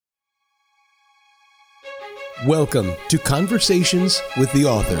Welcome to Conversations with the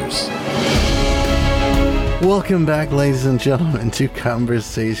Authors. Welcome back, ladies and gentlemen, to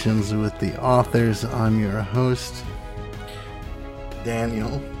Conversations with the Authors. I'm your host,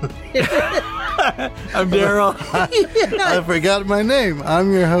 Daniel. I'm Daryl. I forgot my name.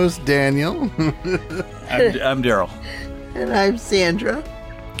 I'm your host, Daniel. I'm Daryl. And I'm Sandra.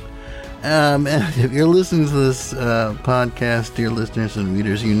 And if you're listening to this podcast, dear listeners and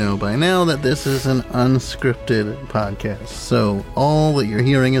readers, you know by now that this is an unscripted podcast. So all that you're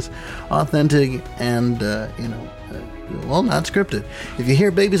hearing is authentic and, not scripted. If you hear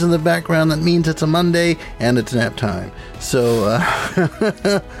babies in the background, that means it's a Monday and it's nap time. So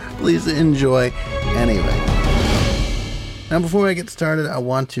please enjoy anyway. Now, before I get started, I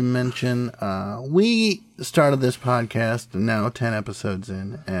want to mention we started this podcast now 10 episodes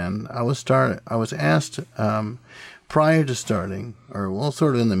in, and I was asked prior to starting, or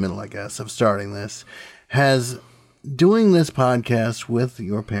sort of in the middle, I guess, of starting this, has doing this podcast with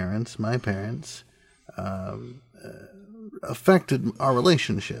your parents, my parents, affected our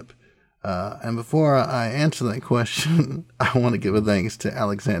relationship? And before I answer that question, I want to give a thanks to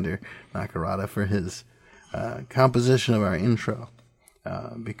Alexander Nakarada for his composition of our intro,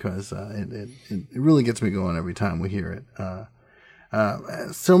 because it really gets me going every time we hear it.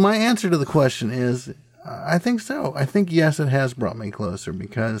 So my answer to the question is, I think so. I think, yes, it has brought me closer,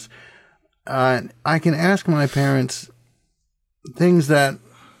 because I can ask my parents things that,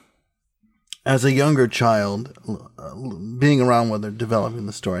 as a younger child, being around when they're developing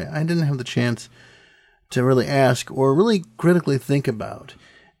the story, I didn't have the chance to really ask or really critically think about.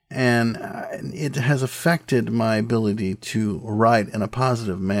 And it has affected my ability to write in a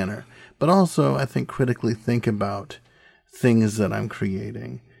positive manner, but also, I think, critically think about things that I'm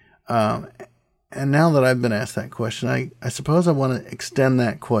creating. And now that I've been asked that question, I suppose I want to extend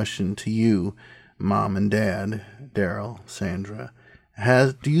that question to you, Mom and Dad, Daryl, Sandra.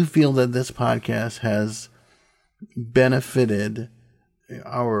 Do you feel that this podcast has benefited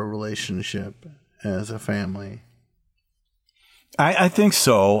our relationship as a family? I think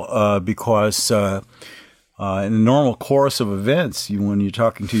so, because in the normal course of events, when you're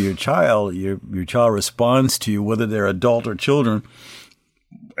talking to your child responds to you, whether they're adult or children,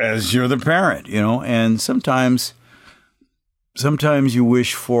 as you're the parent, and sometimes you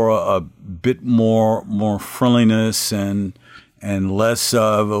wish for a bit more friendliness and less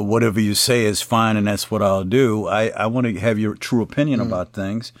of whatever you say is fine and that's what I'll do. I want to have your true opinion about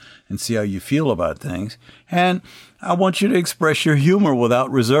things and see how you feel about things. And I want you to express your humor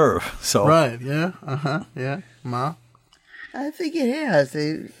without reserve. So right, yeah, yeah, Ma. I think it has.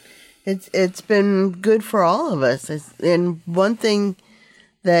 It's been good for all of us. And one thing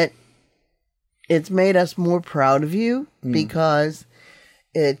that it's made us more proud of you, because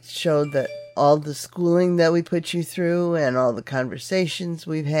it showed that all the schooling that we put you through and all the conversations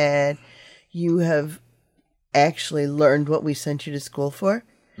we've had, you have actually learned what we sent you to school for.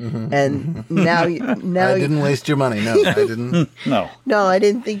 Mm-hmm. And now I didn't waste your money. No, I didn't. No, I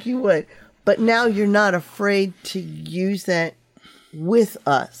didn't think you would. But now you're not afraid to use that with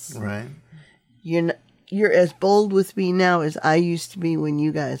us. Right. You're as bold with me now as I used to be when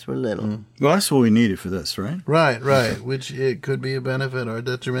you guys were little. Well, that's what we needed for this, right? Right. Which it could be a benefit or a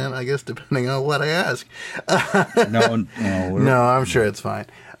detriment, I guess, depending on what I ask. No, I'm sure it's fine.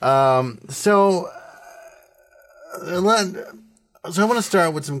 So I want to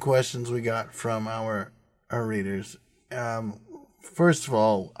start with some questions we got from our readers. First of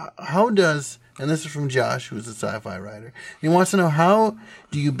all, and this is from Josh, who's a sci-fi writer. He wants to know, how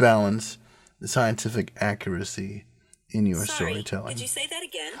do you balance the scientific accuracy in your storytelling? Did you say that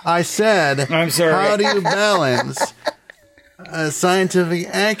again? I said, I'm sorry. How do you balance scientific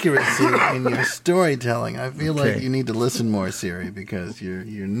accuracy in your storytelling? I feel like you need to listen more, Siri, because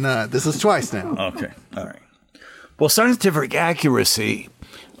you're not. This is twice now. Okay, all right. Well, scientific accuracy,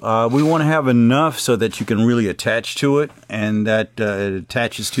 we want to have enough so that you can really attach to it, and that it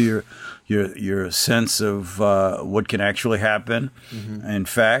attaches to your sense of what can actually happen, in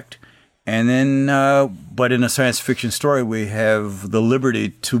fact. And then, but in a science fiction story, we have the liberty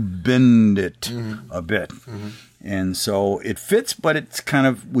to bend it a bit. And so it fits, but it's kind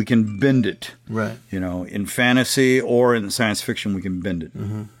of, we can bend it. Right. In fantasy or in science fiction, we can bend it.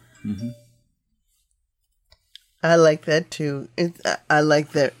 I like that too. I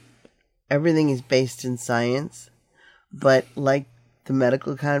like that everything is based in science, but like the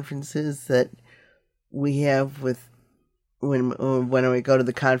medical conferences that we have with when we go to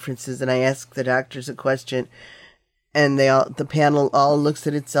the conferences and I ask the doctors a question, and the panel all looks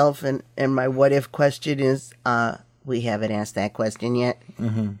at itself, and my what if question is, we haven't asked that question yet.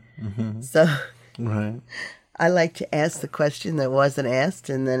 So right. I like to ask the question that wasn't asked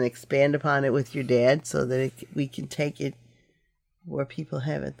and then expand upon it with your dad so that we can take it where people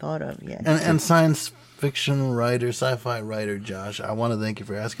haven't thought of yet. And science fiction writer, sci-fi writer Josh, I want to thank you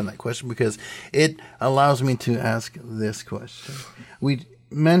for asking that question because it allows me to ask this question. We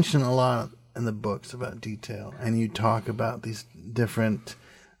mention a lot in the books about detail, and you talk about these different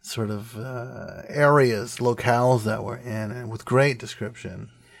sort of areas, locales that we're in, and with great description.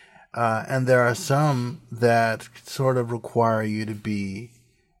 And there are some that sort of require you to be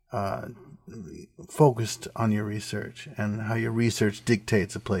focused on your research and how your research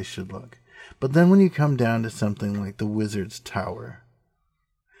dictates a place should look. But then when you come down to something like the Wizard's Tower,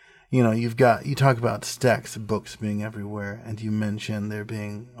 you talk about stacks of books being everywhere, and you mention there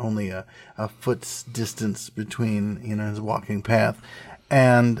being only a foot's distance between, his walking path.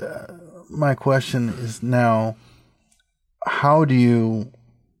 And my question is now, what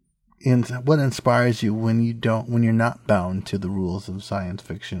inspires you when you're not bound to the rules of science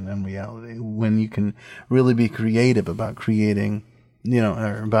fiction and reality, when you can really be creative about creating,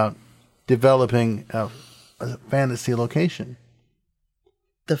 or about developing a fantasy location?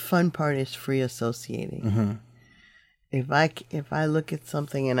 The fun part is free associating. Mm-hmm. If I look at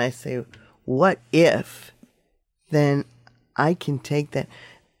something and I say, what if, then I can take that.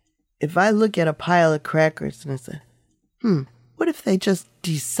 If I look at a pile of crackers and I say, what if they just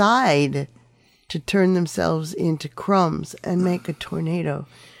decide to turn themselves into crumbs and make a tornado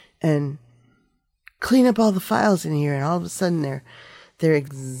and clean up all the files in here, and all of a sudden they're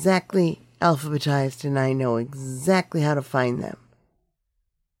exactly alphabetized and I know exactly how to find them.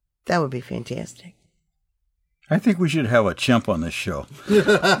 That would be fantastic. I think we should have a chimp on this show.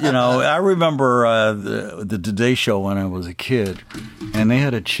 I remember the Today Show when I was a kid, and they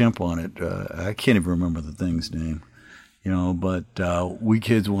had a chimp on it. I can't even remember the thing's name. But we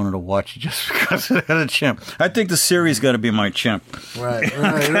kids wanted to watch it just because it had a chimp. I think the series got to be my chimp. Right.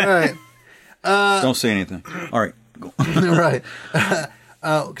 Don't say anything. All right. Go. Right.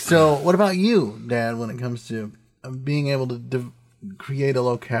 So what about you, Dad, when it comes to being able to create a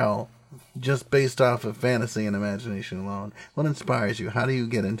locale just based off of fantasy and imagination alone? What inspires you? How do you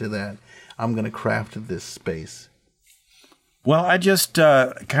get into that? I'm going to craft this space. Well, I just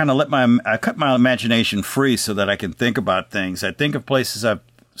kind of I cut my imagination free so that I can think about things. I think of places I've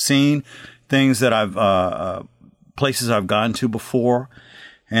seen, things that places I've gone to before,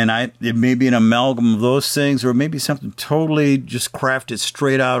 and it may be an amalgam of those things, or maybe something totally just crafted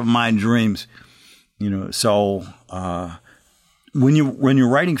straight out of my dreams. So when you're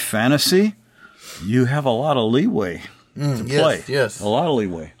writing fantasy, you have a lot of leeway to play. Yes, a lot of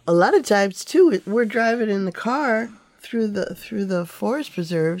leeway. A lot of times too, we're driving in the car through the forest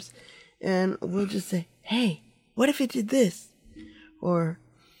preserves, and we'll just say, "Hey, what if it did this?" Or,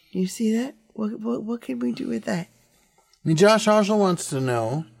 "You see that? What can we do with that?" Josh also wants to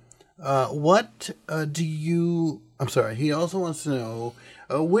know, he also wants to know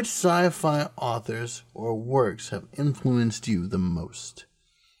which sci-fi authors or works have influenced you the most.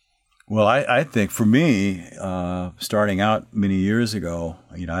 Well, I think for me, starting out many years ago,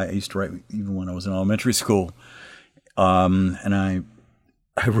 I used to write even when I was in elementary school. And I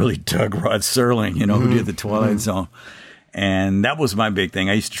really dug Rod Serling, who did the Twilight Zone. And that was my big thing.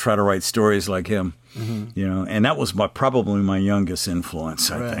 I used to try to write stories like him, and that was probably my youngest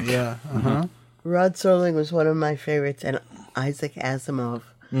influence, I think. Yeah. Uh-huh. Rod Serling was one of my favorites, and Isaac Asimov,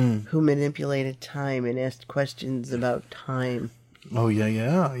 who manipulated time and asked questions about time. Oh,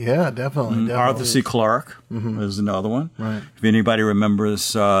 yeah, definitely. Arthur C. Clarke is another one. Right. If anybody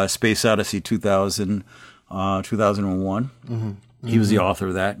remembers Space Odyssey 2001, he was the author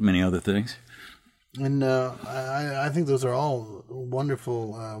of that, many other things. And I think those are all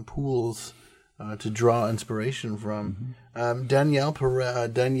wonderful pools to draw inspiration from.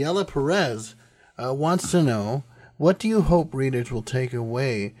 Daniela Perez wants to know, what do you hope readers will take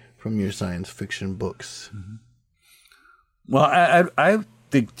away from your science fiction books? Well, I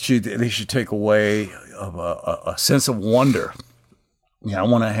think they should take away a sense of wonder. I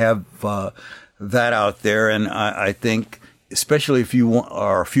want to have that out there, and I think, especially if you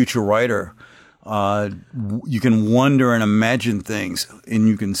are a future writer, you can wonder and imagine things, and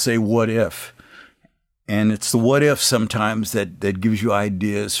you can say, what if? And it's the what if sometimes that gives you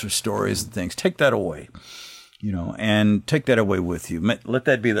ideas for stories and things. Take that away, and take that away with you. Let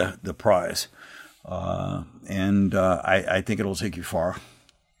that be the prize. And I think it'll take you far.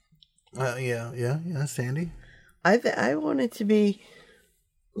 Yeah, Sandy? I want it to be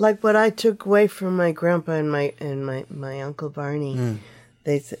like what I took away from my grandpa and my Uncle Barney.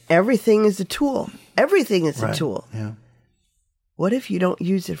 They said, everything is a tool. Everything is a tool. Yeah. what if you don't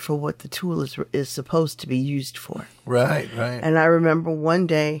use it for what the tool is supposed to be used for? Right. And I remember one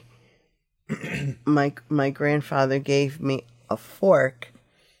day, my grandfather gave me a fork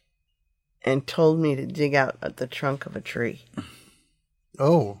and told me to dig out the trunk of a tree.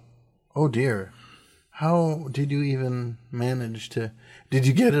 Oh dear. How did you even manage to... Did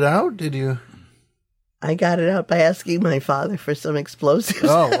you get it out? Did you... I got it out by asking my father for some explosives.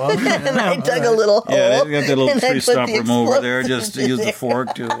 Oh, well, and I dug a little hole. Yeah, they got that little and I tree put stump the remover there just to explosives use the in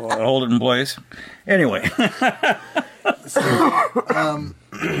fork to hold it in place. Anyway.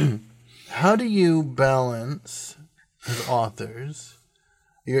 How do you balance, as authors,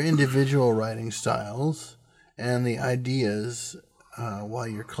 your individual writing styles and the ideas while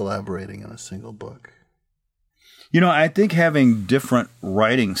you're collaborating in a single book? I think having different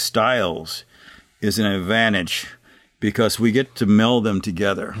writing styles is an advantage because we get to meld them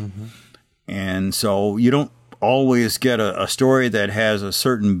together. Mm-hmm. And so you don't always get a story that has a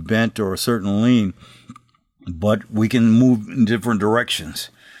certain bent or a certain lean, but we can move in different directions.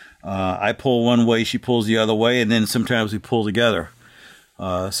 I pull one way, she pulls the other way, and then sometimes we pull together.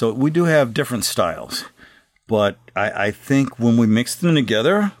 So we do have different styles. But I think when we mix them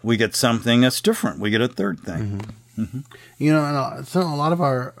together, we get something that's different. We get a third thing. Mm-hmm. Mm-hmm. And so a lot of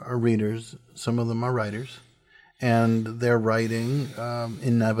our readers, some of them are writers, and they're writing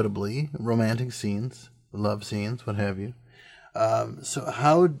inevitably romantic scenes, love scenes, what have you. So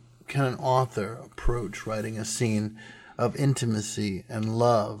how can an author approach writing a scene of intimacy and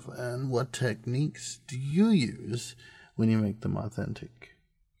love, and what techniques do you use when you make them authentic?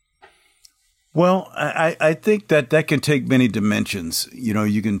 Well, I think that can take many dimensions.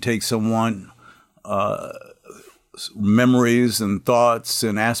 You can take someone memories and thoughts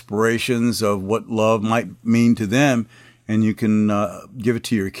and aspirations of what love might mean to them, and you can give it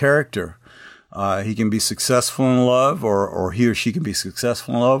to your character. He can be successful in love, or he or she can be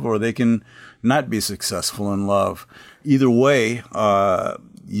successful in love, or they can not be successful in love. Either way,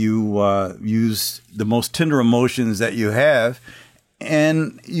 you use the most tender emotions that you have,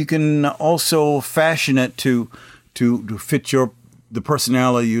 and you can also fashion it to fit the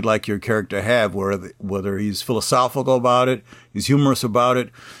personality you'd like your character to have, whether he's philosophical about it, he's humorous about it,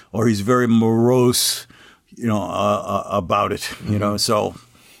 or he's very morose, about it. Mm-hmm. So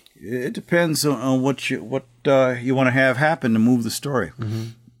it depends on what you want to have happen to move the story. Mm-hmm.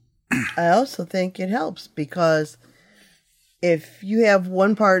 I also think it helps because if you have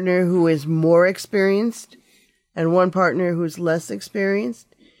one partner who is more experienced and one partner who's less experienced,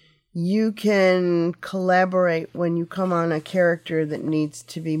 you can collaborate when you come on a character that needs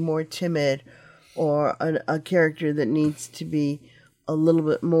to be more timid or a character that needs to be a little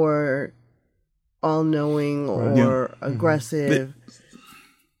bit more all-knowing or aggressive.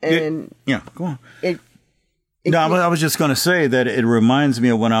 Yeah, go on. I was just going to say that it reminds me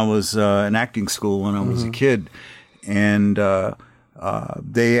of when I was in acting school when I was a kid, and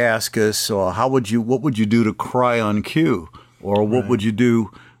they ask us, what would you do to cry on cue? Or what would you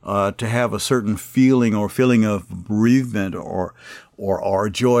do to have a certain feeling of bereavement or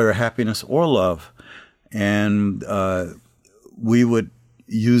joy or happiness or love? And we would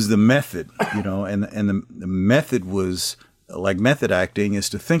use the method, and the method was, like method acting, is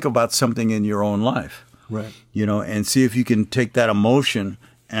to think about something in your own life. Right. And see if you can take that emotion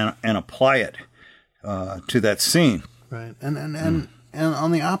and apply it to that scene. Right. And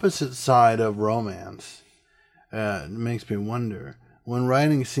on the opposite side of romance, it makes me wonder, when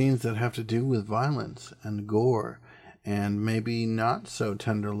writing scenes that have to do with violence and gore and maybe not so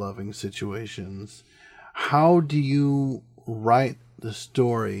tender loving situations, how do you write the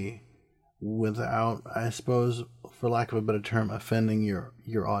story without, I suppose, for lack of a better term, offending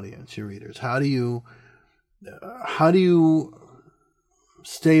your audience, your readers? How do you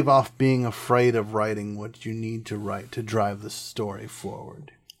stave off being afraid of writing what you need to write to drive the story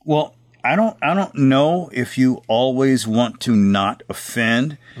forward? Well, I don't know if you always want to not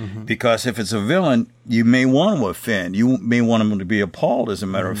offend, because if it's a villain, you may want to offend. You may want them to be appalled, as a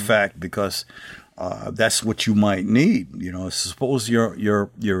matter of fact, because that's what you might need. Suppose your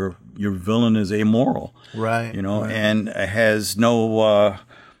villain is amoral, right? Right. And has no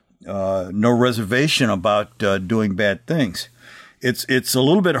reservation about doing bad things. It's a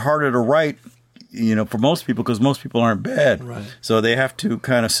little bit harder to write, for most people, because most people aren't bad. Right. So they have to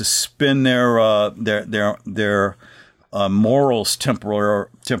kind of suspend their morals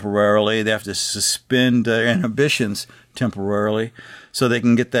temporarily. They have to suspend their inhibitions temporarily, so they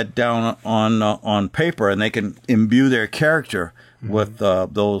can get that down on paper, and they can imbue their character with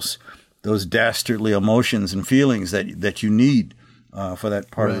those dastardly emotions and feelings that you need for that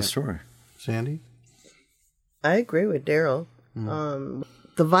part of the story. Sandy? I agree with Daryl. The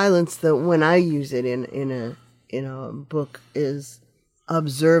violence that when I use it in a book is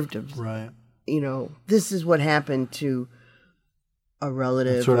observed. Right. This is what happened to a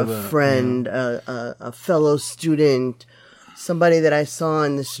relative, Sort of a friend, a fellow student, somebody that I saw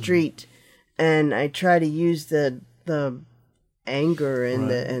in the street, and I try to use the anger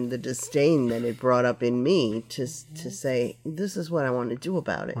and the disdain that it brought up in me to say, this is what I want to do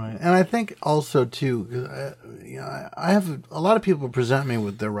about it. Right. And I think also too, I have a lot of people present me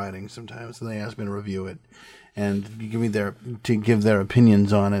with their writing sometimes, and they ask me to review it and give their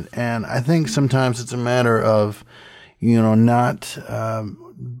opinions on it. And I think sometimes it's a matter of not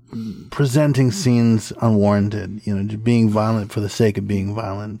presenting scenes unwarranted, just being violent for the sake of being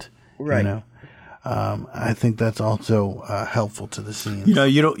violent. Right. I think that's also helpful to the scene.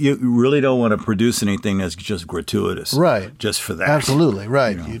 You really don't want to produce anything that's just gratuitous. Right. Just for that. Absolutely.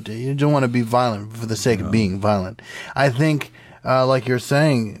 Right. You don't want to be violent for the sake of being violent. I think, like you're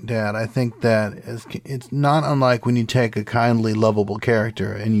saying, Dad, I think that it's not unlike when you take a kindly, lovable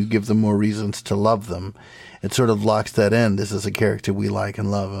character and you give them more reasons to love them. It sort of locks that in. This is a character we like and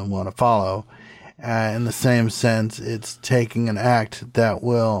love and want to follow. In the same sense, it's taking an act that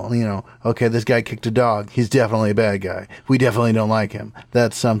will, okay, this guy kicked a dog. He's definitely a bad guy. We definitely don't like him.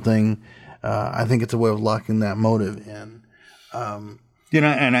 That's something, I think it's a way of locking that motive in.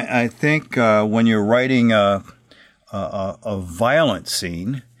 And I think when you're writing a violent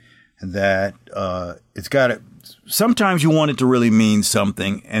scene, that it's got to, sometimes you want it to really mean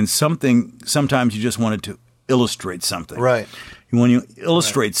something, and sometimes you just want it to illustrate something. Right. When you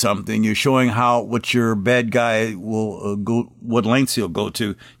illustrate something, you're showing what your bad guy will go, what lengths he'll go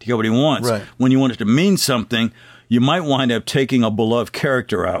to get what he wants. Right. When you want it to mean something, you might wind up taking a beloved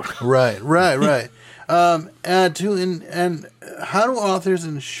character out. Right. And how do authors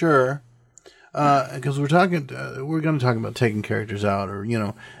ensure? Because we're going to talk about taking characters out, or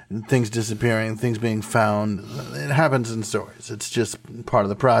things disappearing, things being found. It happens in stories. It's just part of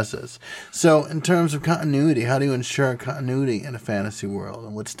the process. So, in terms of continuity, how do you ensure continuity in a fantasy world,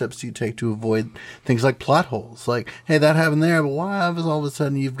 and what steps do you take to avoid things like plot holes? Like, hey, that happened there, but why all of a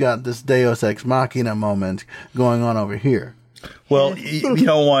sudden you've got this Deus Ex Machina moment going on over here? Well, you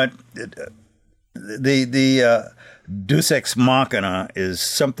know what? The Deus Ex Machina is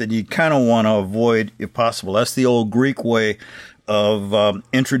something you kind of want to avoid if possible. That's the old Greek way of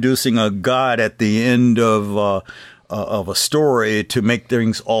introducing a god at the end of a story to make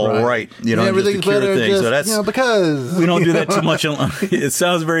things all right. Everything's just to cure better, things. So that's because we don't do that too much. It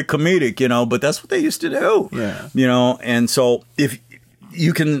sounds very comedic, but that's what they used to do. Yeah. And so if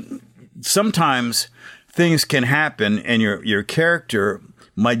you can, sometimes things can happen, and your character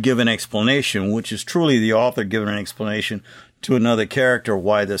might give an explanation, which is truly the author giving an explanation to another character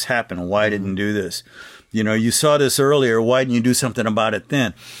why this happened, why I didn't do this. You saw this earlier. Why didn't you do something about it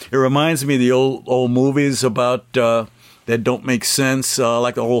then? It reminds me of the old movies about that don't make sense,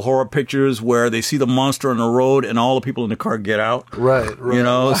 like the old horror pictures where they see the monster on the road and all the people in the car get out. Right.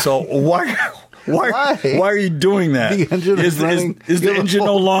 So why are you doing that? The engine is the engine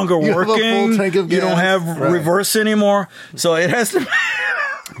no longer working? You have a full tank of gas. You don't have reverse anymore. So it has to.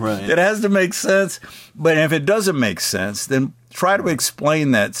 Right. It has to make sense. But if it doesn't make sense, then try to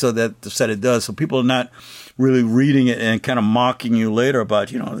explain that so that it does. So people are not really reading it and kind of mocking you later about,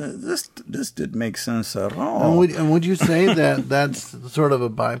 this didn't make sense at all. And would you say that that's sort of a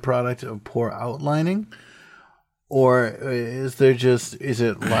byproduct of poor outlining? Or is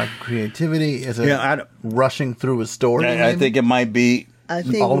it lack of creativity? Is it rushing through a story? I think it might be. I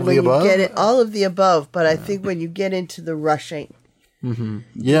think all of the above? All of the above, but I think when you get into the rushing,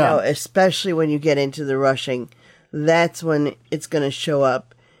 yeah, especially when you get into the rushing, that's when it's going to show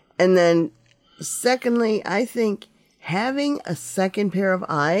up. And then, secondly, I think having a second pair of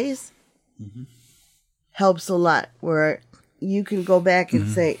eyes helps a lot, where you can go back and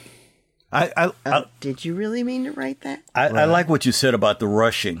say, did you really mean to write that? I like what you said about the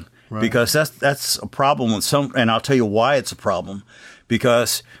rushing, because that's a problem with some, and I'll tell you why it's a problem.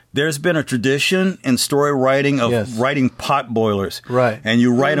 Because there's been a tradition in story writing of writing pot boilers. Right. And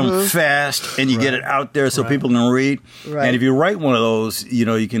you write them fast, and you get it out there so people can read. Right. And if you write one of those,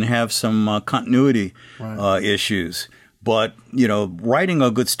 you can have some continuity issues. But, writing a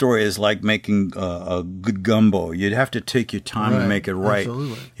good story is like making a good gumbo. You'd have to take your time to make it right.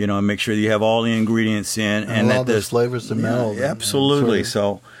 Absolutely. And make sure you have all the ingredients in. And that there's flavors to meld. Absolutely.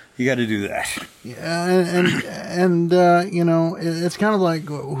 So you got to do that. Yeah, and it's kind of like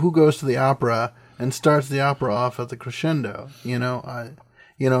who goes to the opera and starts the opera off at the crescendo.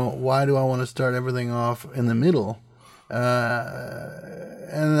 Why do I want to start everything off in the middle?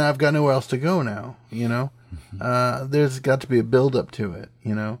 And I've got nowhere else to go now. there's got to be a build up to it,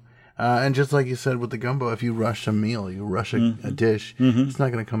 you know. And just like you said with the gumbo, if you rush a meal, you rush a dish, it's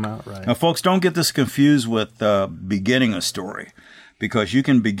not going to come out right. Now, folks, don't get this confused with beginning a story, because you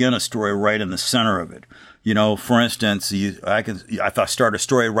can begin a story right in the center of it. You know, for instance, if I start a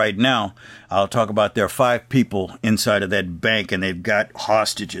story right now, I'll talk about there are 5 people inside of that bank, and they've got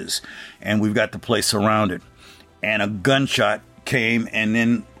hostages, and we've got the place surrounded. And a gunshot came, and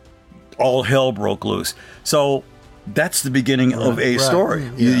then all hell broke loose. So that's the beginning of a story.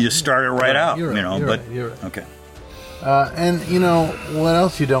 Yeah. You start it right out, You're you know. right, But you're right. okay. And you know what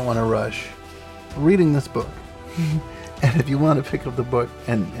else you don't want to rush? Reading this book. And if you want to pick up the book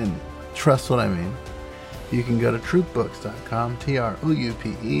and trust what I mean, you can go to troupebooks.com,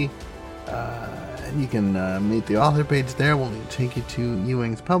 TROUPE. And you can meet the author page there. We'll take you to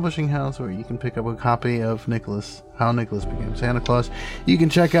Ewing's Publishing House, where you can pick up a copy of How Nicholas Became Santa Claus. You can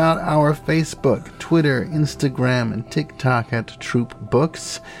check out our Facebook, Twitter, Instagram, and TikTok at Troupe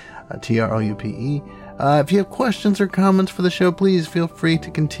Books, TROUPE. If you have questions or comments for the show, please feel free to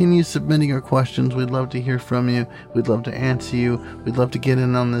continue submitting your questions. We'd love to hear from you. We'd love to answer you. We'd love to get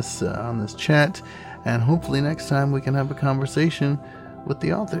in on this chat. And hopefully next time we can have a conversation with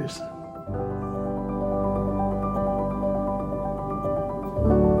the authors.